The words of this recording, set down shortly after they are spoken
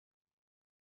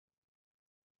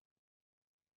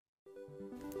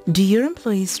Do your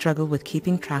employees struggle with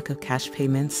keeping track of cash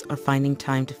payments or finding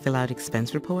time to fill out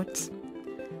expense reports?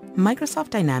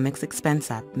 Microsoft Dynamics Expense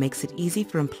app makes it easy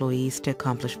for employees to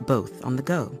accomplish both on the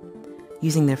go,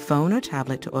 using their phone or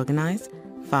tablet to organize,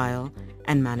 file,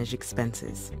 and manage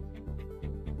expenses.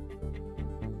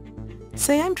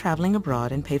 Say I'm traveling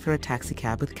abroad and pay for a taxi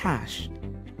cab with cash.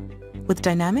 With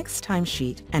Dynamics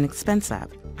Timesheet and Expense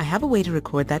app, I have a way to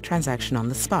record that transaction on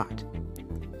the spot.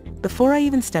 Before I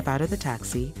even step out of the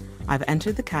taxi, I've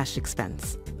entered the cash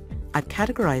expense. I've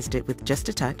categorized it with just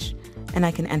a touch, and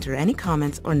I can enter any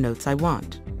comments or notes I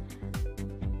want.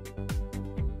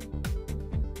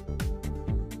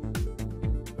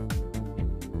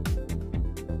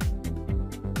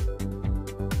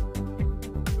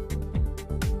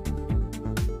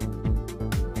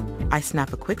 I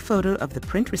snap a quick photo of the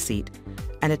print receipt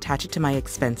and attach it to my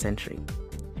expense entry.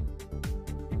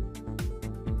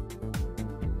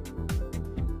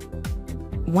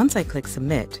 Once I click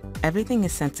Submit, everything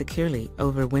is sent securely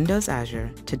over Windows Azure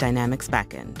to Dynamics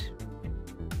backend.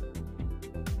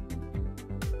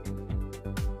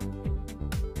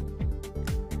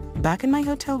 Back in my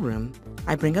hotel room,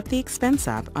 I bring up the Expense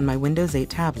app on my Windows 8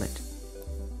 tablet.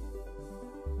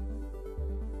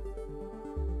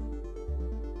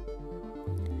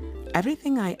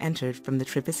 Everything I entered from the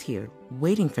trip is here,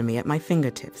 waiting for me at my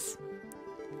fingertips.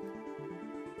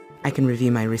 I can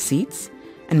review my receipts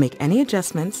and make any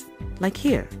adjustments, like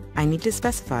here, I need to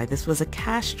specify this was a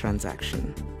cash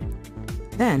transaction.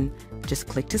 Then, just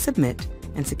click to submit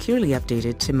and securely update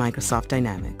it to Microsoft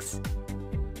Dynamics.